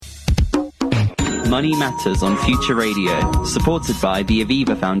Money Matters on Future Radio, supported by the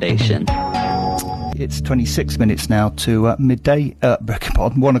Aviva Foundation. It's 26 minutes now to midday,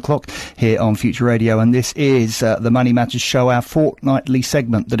 1 o'clock here on Future Radio, and this is the Money Matters Show, our fortnightly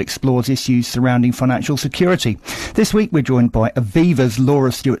segment that explores issues surrounding financial security. This week we're joined by Aviva's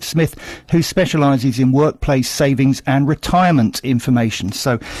Laura Stewart-Smith, who specialises in workplace savings and retirement information.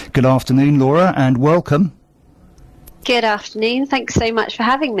 So good afternoon, Laura, and welcome. Good afternoon. Thanks so much for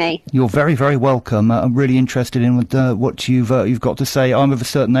having me. You're very, very welcome. I'm really interested in what you've got to say. I'm of a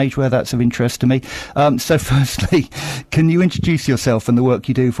certain age where that's of interest to me. So firstly, can you introduce yourself and the work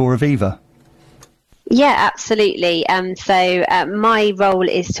you do for Aviva? Yeah, absolutely. So my role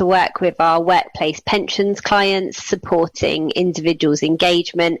is to work with our workplace pensions clients, supporting individuals'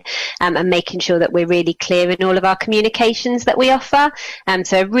 engagement and making sure that we're really clear in all of our communications that we offer.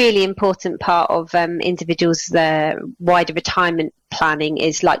 So a really important part of individuals' wider retirement planning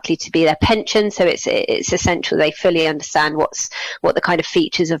is likely to be their pension. So it's essential they fully understand what the kind of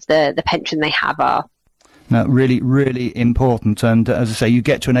features of the pension they have are. No, really, really important. And as I say, you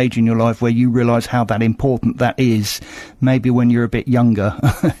get to an age in your life where you realise how that important that is. Maybe when you're a bit younger,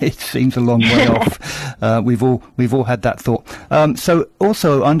 it seems a long way off. We've all had that thought. So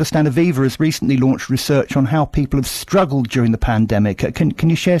also, I understand Aviva has recently launched research on how people have struggled during the pandemic. Can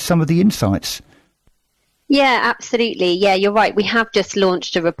you share some of the insights? Yeah, absolutely. Yeah, you're right. We have just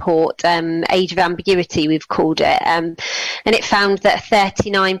launched a report, Age of Ambiguity, we've called it. And it found that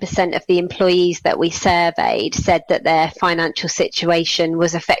 39% of the employees that we surveyed said that their financial situation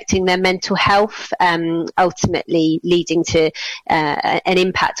was affecting their mental health, ultimately leading to an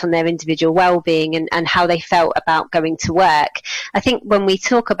impact on their individual well-being and how they felt about going to work. I think when we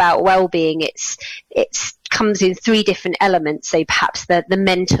talk about well-being, it's comes in three different elements. So perhaps the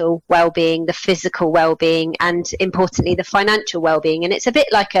mental well-being, the physical well-being, and importantly, the financial well-being. And it's a bit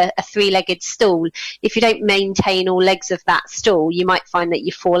like a three-legged stool. If you don't maintain all legs of that stool, you might find that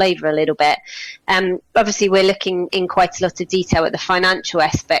you fall over a little bit. Obviously, we're looking in quite a lot of detail at the financial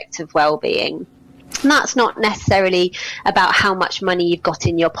aspect of well-being. And that's not necessarily about how much money you've got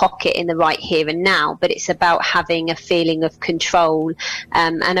in your pocket in the right here and now, but it's about having a feeling of control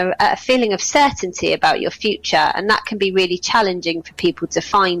and a feeling of certainty about your future. And that can be really challenging for people to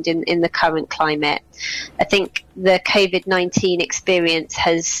find in the current climate. I think the COVID-19 experience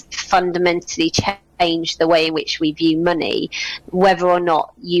has fundamentally changed the way in which we view money. Whether or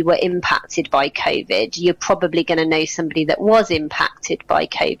not you were impacted by COVID, you're probably going to know somebody that was impacted by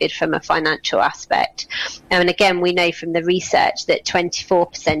COVID from a financial aspect. And again, we know from the research that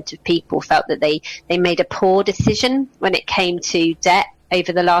 24% of people felt that they made a poor decision when it came to debt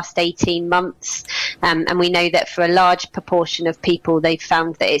over the last 18 months. And we know that for a large proportion of people, they've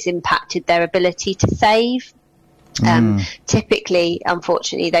found that it's impacted their ability to save. Typically,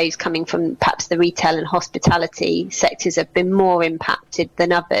 unfortunately, those coming from perhaps the retail and hospitality sectors have been more impacted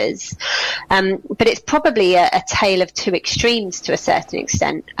than others. But it's probably a tale of two extremes to a certain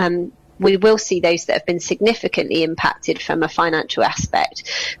extent. We will see those that have been significantly impacted from a financial aspect,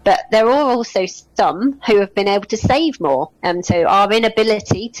 but there are also some who have been able to save more. So our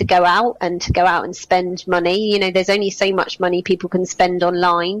inability to go out and spend money, there's only so much money people can spend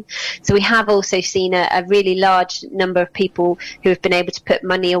online. So we have also seen a really large number of people who have been able to put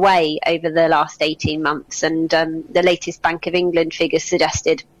money away over the last 18 months. And the latest Bank of England figures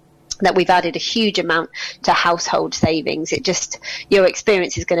suggested that we've added a huge amount to household savings. Your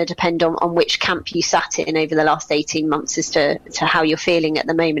experience is going to depend on which camp you sat in over the last 18 months as to how you're feeling at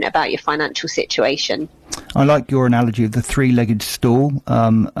the moment about your financial situation. I like your analogy of the three-legged stool,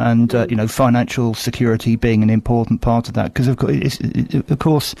 and financial security being an important part of that, because of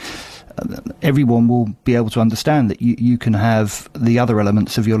course everyone will be able to understand that you can have the other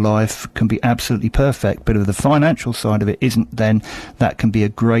elements of your life can be absolutely perfect, but if the financial side of it isn't, then that can be a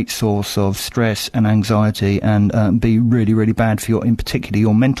great source of stress and anxiety and be really, really bad for in particular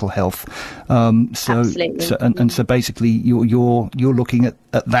your mental health. Absolutely. So basically you're looking at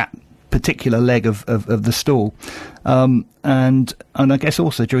that particular leg of the stool. And I guess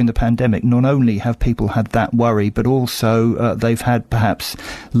also during the pandemic, not only have people had that worry, but also they've had perhaps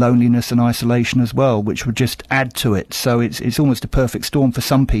loneliness and isolation as well, which would just add to it. So it's almost a perfect storm for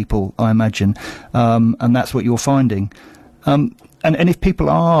some people, I imagine, and that's what you're finding. And if people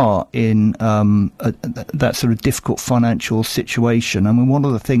are in that sort of difficult financial situation, I mean, one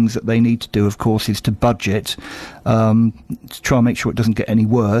of the things that they need to do, of course, is to budget, to try and make sure it doesn't get any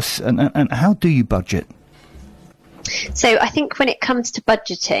worse. And how do you budget? So I think when it comes to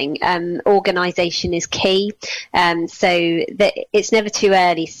budgeting, organisation is key. It's never too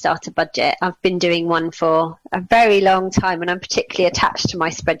early to start a budget. I've been doing one for a very long time, and I'm particularly attached to my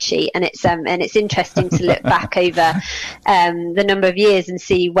spreadsheet. And it's interesting to look back over the number of years and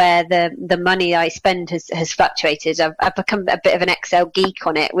see where the money I spend has fluctuated. I've become a bit of an Excel geek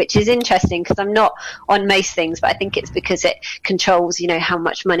on it, which is interesting because I'm not on most things, but I think it's because it controls, how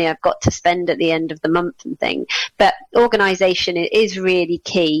much money I've got to spend at the end of the month and thing. But organisation is really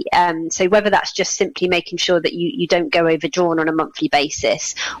key. So whether that's just simply making sure that you don't go overdrawn on a monthly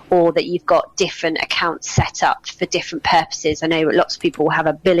basis, or that you've got different accounts set up for different purposes. I know lots of people have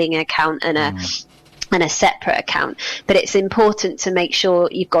a billing account and a separate account, but it's important to make sure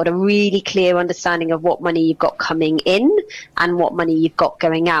you've got a really clear understanding of what money you've got coming in and what money you've got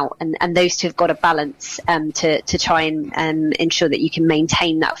going out, and those two have got a balance to try and ensure that you can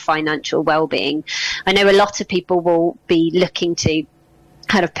maintain that financial well-being. I know a lot of people will be looking to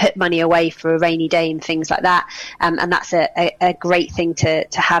kind of put money away for a rainy day and things like that, and that's a great thing to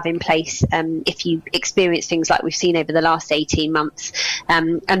have in place if you experience things like we've seen over the last 18 months,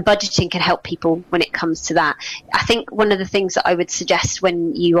 and budgeting can help people when it comes to that. I think one of the things that I would suggest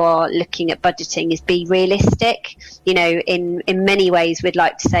when you are looking at budgeting is be realistic. In many ways we'd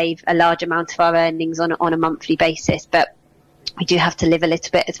like to save a large amount of our earnings on a monthly basis, but we do have to live a little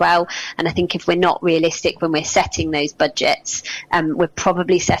bit as well. And I think if we're not realistic when we're setting those budgets, we're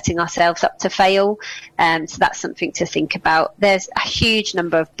probably setting ourselves up to fail. So that's something to think about. There's a huge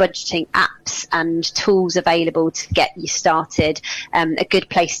number of budgeting apps and tools available to get you started. A good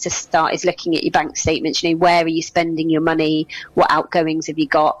place to start is looking at your bank statements. Where are you spending your money? What outgoings have you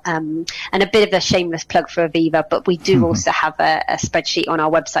got? And a bit of a shameless plug for Aviva, but we do also have a spreadsheet on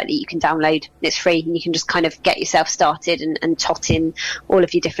our website that you can download. It's free, and you can just kind of get yourself started and tot in all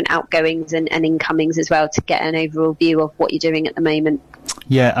of your different outgoings and incomings as well to get an overall view of what you're doing at the moment.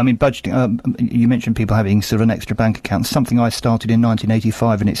 Yeah, I mean, budgeting, you mentioned people having sort of an extra bank account, something I started in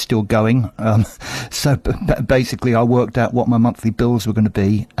 1985 and it's still going. So basically I worked out what my monthly bills were going to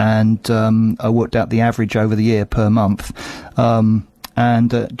be, and I worked out the average over the year per month.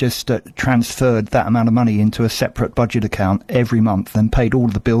 And just transferred that amount of money into a separate budget account every month and paid all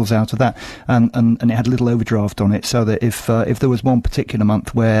of the bills out of that. And it had a little overdraft on it, so that if there was one particular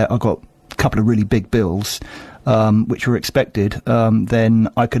month where I got a couple of really big bills, which were expected, then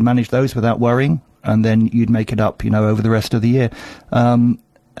I could manage those without worrying, and then you'd make it up, over the rest of the year.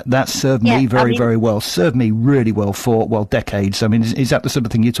 That served me very well, served me really well for, decades. I mean, is that the sort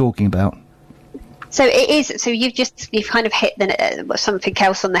of thing you're talking about? So it is. So you've kind of hit something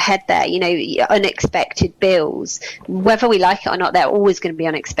else on the head there. Unexpected bills. Whether we like it or not, they're always going to be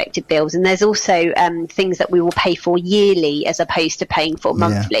unexpected bills. And there's also things that we will pay for yearly as opposed to paying for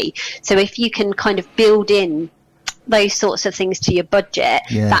monthly. So if you can kind of build in those sorts of things to your budget,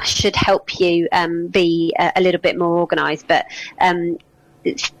 that should help you be a little bit more organised. But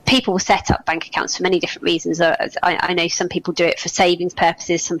people set up bank accounts for many different reasons. I know some people do it for savings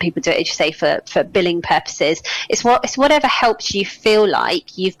purposes, some people do it, as you say, for billing purposes. It's whatever helps you feel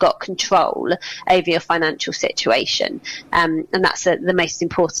like you've got control over your financial situation, and that's the most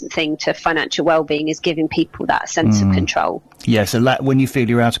important thing to financial well-being, is giving people that sense of control. Yeah, so when you feel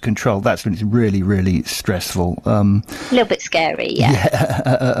you're out of control, that's when it's really, really stressful. A little bit scary,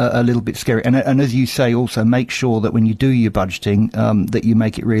 yeah. A little bit scary. And as you say, also make sure that when you do your budgeting, that you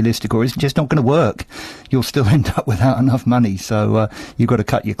make it realistic, or it's just not going to work. You'll still end up without enough money. So you've got to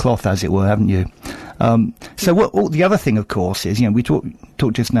cut your cloth, as it were, haven't you? The other thing, of course, is, we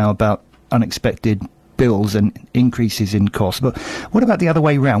talked just now about unexpected bills and increases in costs. But what about the other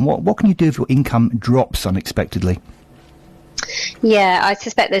way around? What can you do if your income drops unexpectedly? Yeah, I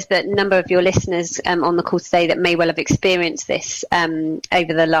suspect there's a number of your listeners on the call today that may well have experienced this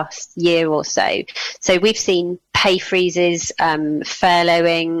over the last year or so. So we've seen pay freezes,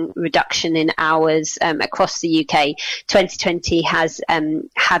 furloughing, reduction in hours across the UK. 2020 has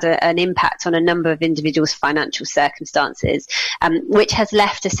had an impact on a number of individuals' financial circumstances, which has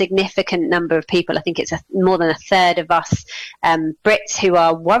left a significant number of people, I think it's more than a third of us Brits, who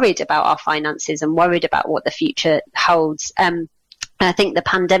are worried about our finances and worried about what the future holds. I think the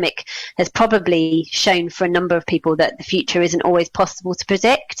pandemic has probably shown for a number of people that the future isn't always possible to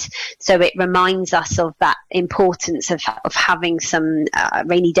predict. So it reminds us of that importance of having some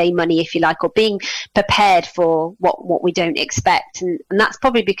rainy day money, if you like, or being prepared for what we don't expect. And that's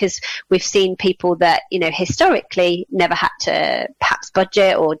probably because we've seen people that, historically never had to perhaps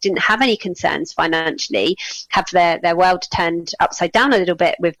budget or didn't have any concerns financially, have their world turned upside down a little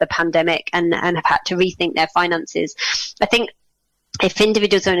bit with the pandemic and have had to rethink their finances. I think if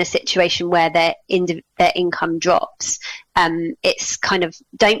individuals are in a situation where their income drops, it's kind of,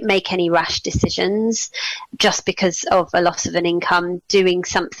 don't make any rash decisions just because of a loss of an income. Doing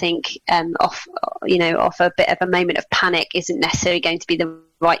something off a bit of a moment of panic isn't necessarily going to be the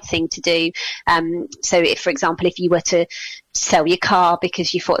right thing to do. So if, for example, if you were to sell your car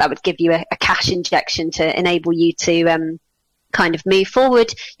because you thought that would give you a cash injection to enable you to kind of move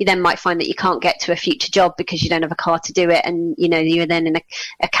forward, you then might find that you can't get to a future job because you don't have a car to do it, and you're then in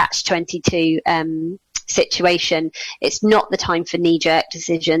a catch-22 situation. It's not the time for knee-jerk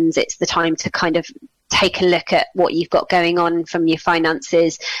decisions. It's the time to kind of take a look at what you've got going on from your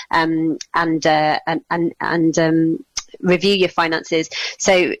finances, and review your finances.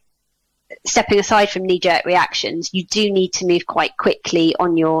 So stepping aside from knee-jerk reactions, you do need to move quite quickly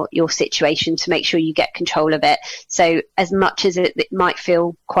on your situation to make sure you get control of it. So as much as it might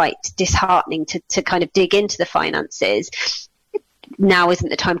feel quite disheartening to kind of dig into the finances, now isn't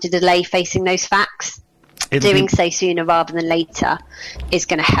the time to delay facing those facts. Doing so sooner rather than later is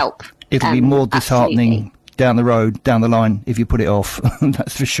going to help. It'll be more disheartening absolutely. Down the road, down the line, if you put it off.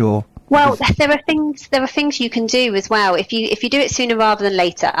 That's for sure. Well, there are things you can do as well. If you do it sooner rather than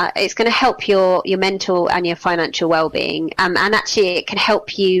later, it's going to help your mental and your financial well-being, and actually it can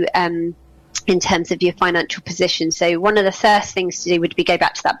help you in terms of your financial position. So one of the first things to do would be go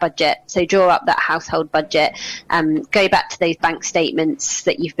back to that budget. So draw up that household budget, go back to those bank statements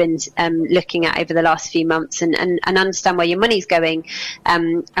that you've been looking at over the last few months, and understand where your money's going,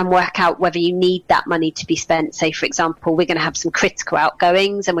 and work out whether you need that money to be spent. So, for example, we're going to have some critical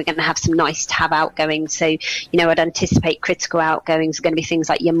outgoings and we're going to have some nice to have outgoings. So, I'd anticipate critical outgoings are going to be things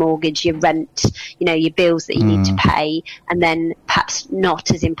like your mortgage, your rent, your bills that you need to pay, and then perhaps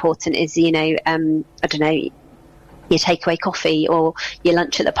not as important is, I don't know, your takeaway coffee or your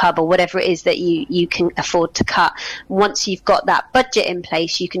lunch at the pub or whatever it is that you can afford to cut. Once you've got that budget in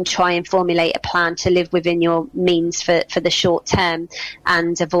place, you can try and formulate a plan to live within your means for the short term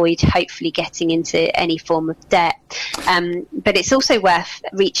and avoid hopefully getting into any form of debt. But it's also worth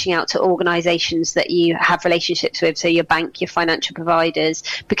reaching out to organisations that you have relationships with, so your bank, your financial providers,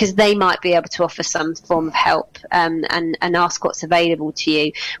 because they might be able to offer some form of help, and ask what's available to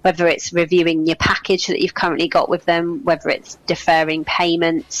you, whether it's reviewing your package that you've currently got with them, whether it's deferring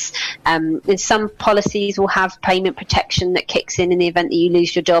payments. And some policies will have payment protection that kicks in the event that you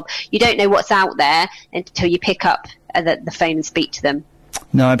lose your job. You don't know what's out there until you pick up the phone and speak to them.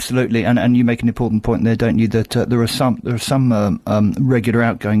 No, absolutely, and you make an important point there, don't you? That there are some regular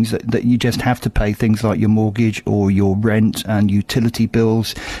outgoings that you just have to pay, things like your mortgage or your rent and utility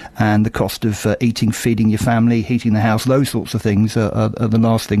bills, and the cost of eating, feeding your family, heating the house. Those sorts of things are the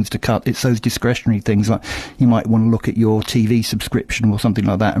last things to cut. It's those discretionary things, like you might want to look at your TV subscription or something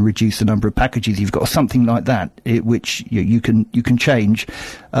like that and reduce the number of packages you've got, or something like that, which you can change,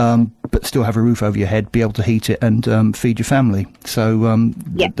 but still have a roof over your head, be able to heat it and feed your family. So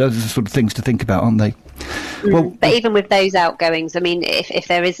those are the sort of things to think about, aren't they? Well, but even with those outgoings, I mean, if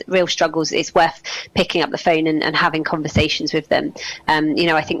there is real struggles, it's worth picking up the phone and having conversations with them.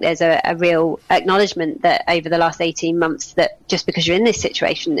 I think there's a real acknowledgement that over the last 18 months, that just because you're in this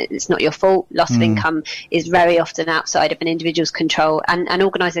situation, it's not your fault. Loss of income is very often outside of an individual's control, and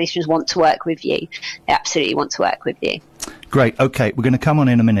organisations want to work with you. They absolutely want to work with you. Great. Okay, we're going to come on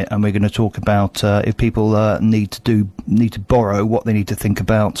in a minute, and we're going to talk about if people need to borrow, what they need to think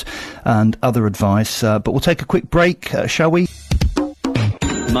about, and other advice. But we'll take a quick break, shall we?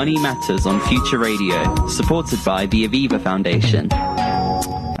 Money Matters on Future Radio, supported by the Aviva Foundation.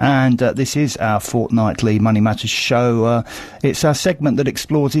 And this is our fortnightly Money Matters show. It's our segment that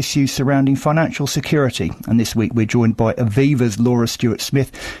explores issues surrounding financial security. And this week we're joined by Aviva's Laura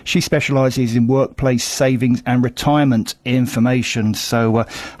Stewart-Smith. She specialises in workplace savings and retirement information. So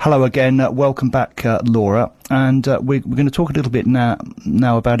hello again. Welcome back, Laura. And we're going to talk a little bit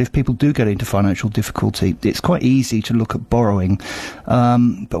now about if people do get into financial difficulty. It's quite easy to look at borrowing.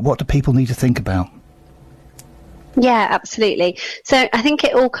 But what do people need to think about? Yeah, absolutely. So I think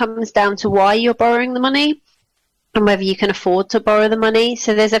it all comes down to why you're borrowing the money and whether you can afford to borrow the money.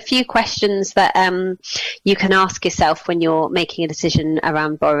 So there's a few questions that you can ask yourself when you're making a decision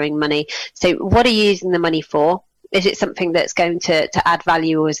around borrowing money. So what are you using the money for? Is it something that's going to add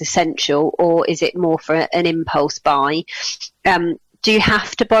value or is essential, or is it more for an impulse buy? Do you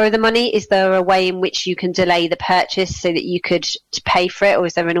have to borrow the money? Is there a way in which you can delay the purchase so that you could pay for it, or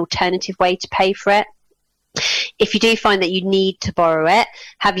is there an alternative way to pay for it? If you do find that you need to borrow it,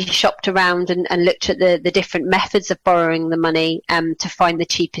 have you shopped around and looked at the different methods of borrowing the money to find the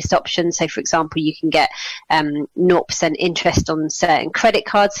cheapest option? So, for example, you can get 0% interest on certain credit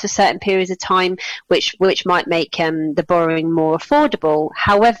cards for certain periods of time, which might make the borrowing more affordable.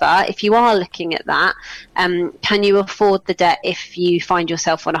 However, if you are looking at that, can you afford the debt if you find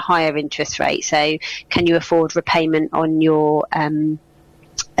yourself on a higher interest rate? So, can you afford repayment on your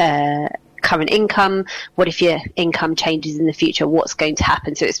current income? What if your income changes in the future? What's going to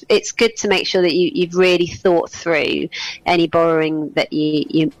happen? So it's good to make sure that you've really thought through any borrowing that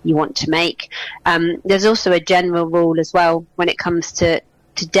you want to make. There's also a general rule as well when it comes to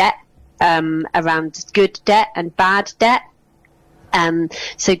debt around good debt and bad debt.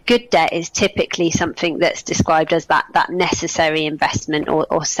 So good debt is typically something that's described as that necessary investment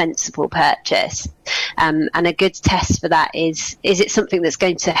or sensible purchase. And a good test for that is it something that's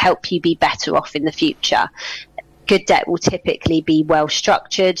going to help you be better off in the future? Good debt will typically be well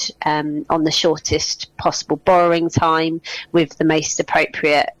structured, on the shortest possible borrowing time with the most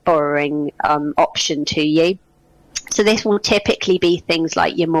appropriate borrowing option to you. So this will typically be things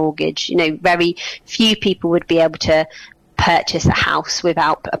like your mortgage. You know, very few people would be able to purchase a house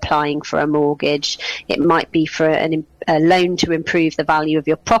without applying for a mortgage. It might be for a loan to improve the value of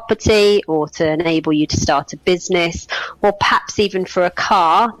your property or to enable you to start a business, or perhaps even for a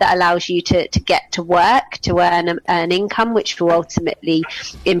car that allows you to get to work, to earn an income, which will ultimately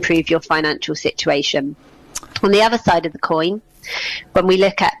improve your financial situation. On the other side of the coin, when we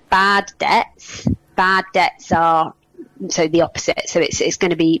look at bad debts are so the opposite. So it's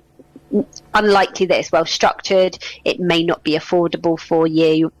going to be unlikely that it's well structured. It may not be affordable for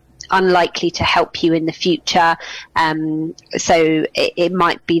you, unlikely to help you in the future. So it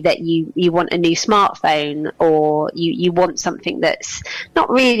might be that you want a new smartphone, or you want something that's not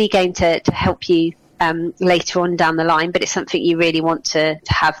really going to help you later on down the line, but it's something you really want to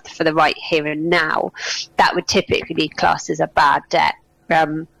have for the right here and now. That would typically be classed as a bad debt.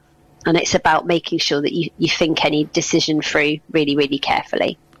 And it's about making sure that you think any decision through really, really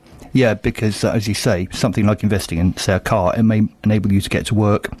carefully. Yeah, because as you say, something like investing in, say, a car, it may enable you to get to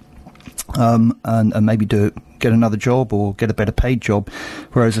work and maybe get another job or get a better paid job.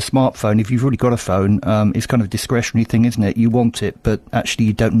 Whereas a smartphone, if you've already got a phone, it's kind of a discretionary thing, isn't it? You want it, but actually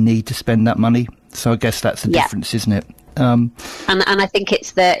you don't need to spend that money. So I guess that's the difference, isn't it? And I think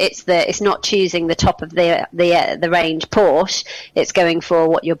it's not choosing the top of the range Porsche. It's going for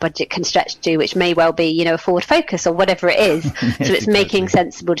what your budget can stretch to, which may well be, you know, a Ford Focus or whatever it is. Yes, so it's exactly. Making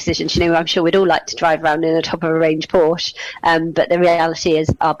sensible decisions. You know, I'm sure we'd all like to drive around in the top of a range Porsche, but the reality is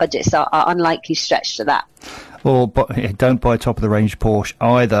our budgets are unlikely to stretch to that. Or don't buy a top-of-the-range Porsche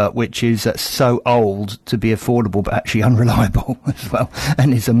either, which is so old to be affordable but actually unreliable as well,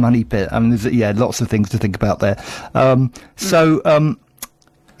 and is a money pit. I mean, there's lots of things to think about there.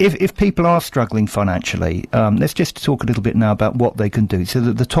 If people are struggling financially, let's just talk a little bit now about what they can do. So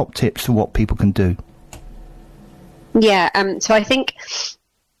the top tips for what people can do. Yeah, so I think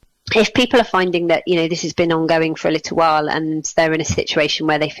if people are finding that, you know, this has been ongoing for a little while and they're in a situation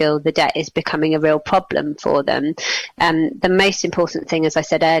where they feel the debt is becoming a real problem for them, the most important thing, as I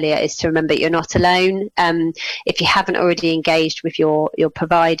said earlier, is to remember you're not alone. If you haven't already engaged with your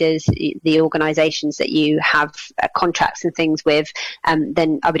providers, the organisations that you have contracts and things with,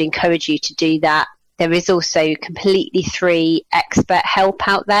 then I would encourage you to do that. There is also completely free expert help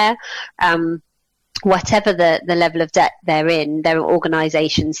out there. Whatever the level of debt they're in, there are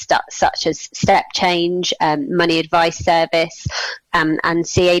organisations such as Step Change, Money Advice Service, and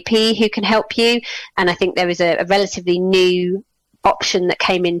CAP who can help you. And I think there is a relatively new option that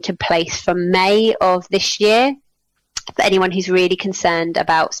came into place from May of this year. For anyone who's really concerned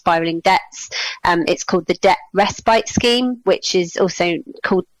about spiralling debts, it's called the Debt Respite Scheme, which is also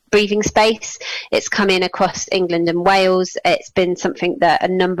called Breathing Space. It's come in across England and Wales. It's been something that a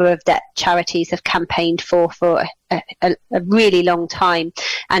number of debt charities have campaigned for a really long time.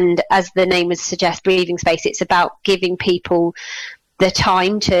 And as the name would suggest, Breathing Space, it's about giving people the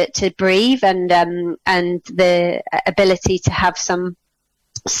time to breathe and the ability to have some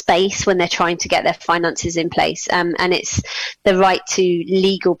space when they're trying to get their finances in place, and it's the right to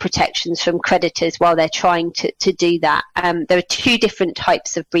legal protections from creditors while they're trying to do that. There are two different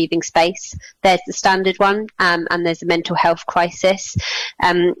types of breathing space. There's the standard one, and there's a mental health crisis.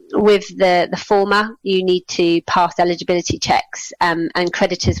 With the former, you need to pass eligibility checks, and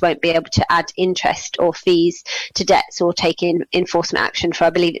creditors won't be able to add interest or fees to debts or take in enforcement action for, I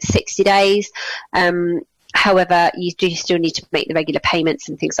believe it's 60 days. However, you do still need to make the regular payments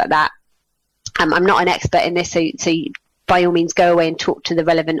and things like that. I'm not an expert in this, so by all means go away and talk to the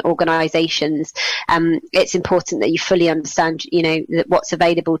relevant organisations. It's important that you fully understand, what's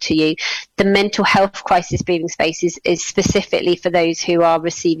available to you. The mental health crisis breathing space is specifically for those who are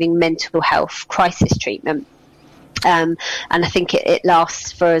receiving mental health crisis treatment. And I think it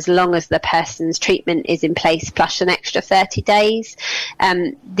lasts for as long as the person's treatment is in place, plus an extra 30 days.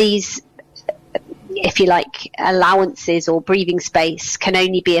 These, if you like, allowances or breathing space can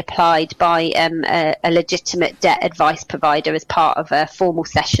only be applied by a legitimate debt advice provider as part of a formal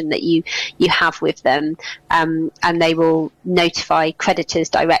session that you have with them, and they will notify creditors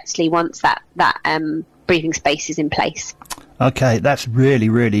directly once that breathing space is in place. Okay, that's really,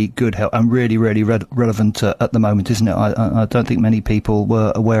 really good help and really, really relevant at the moment, isn't it? I don't think many people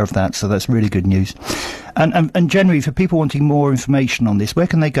were aware of that, so that's really good news. And generally, for people wanting more information on this, where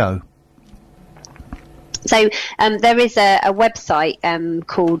can they go? So there is a website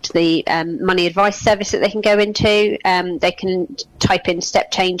called the Money Advice Service that they can go into. They can type in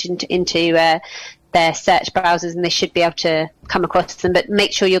step change into their search browsers, and they should be able to come across them. But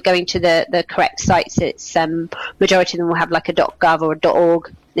make sure you're going to the correct sites. It's majority of them will have like a .gov or a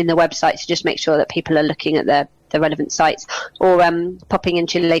 .org in the website, so just make sure that people are looking at the relevant sites, or popping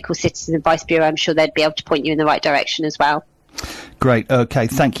into your local Citizen Advice Bureau. I'm sure they'd be able to point you in the right direction as well. Great. Okay.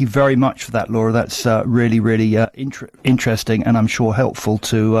 Thank you very much for that, Laura. That's really, really interesting, and I'm sure helpful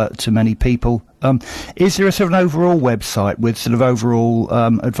to many people. Is there a sort of an overall website with sort of overall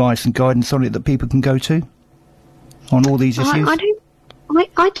advice and guidance on it that people can go to on all these issues?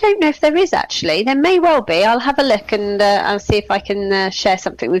 I don't know if there is, actually. There may well be. I'll have a look and I'll see if I can share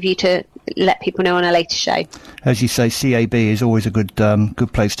something with you to let people know on a later show. As you say, CAB is always a good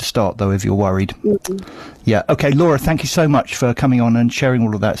place to start, though, if you're worried. Mm-hmm. Yeah. Okay, Laura, thank you so much for coming on and sharing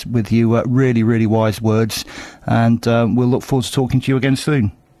all of that with you. Really, really wise words. And we'll look forward to talking to you again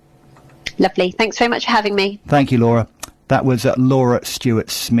soon. Lovely. Thanks very much for having me. Thank you, Laura. That was Laura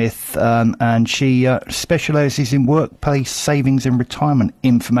Stewart-Smith, and she specialises in workplace savings and retirement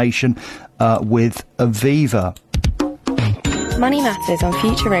information with Aviva. Money Matters on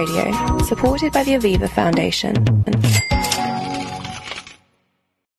Future Radio, supported by the Aviva Foundation.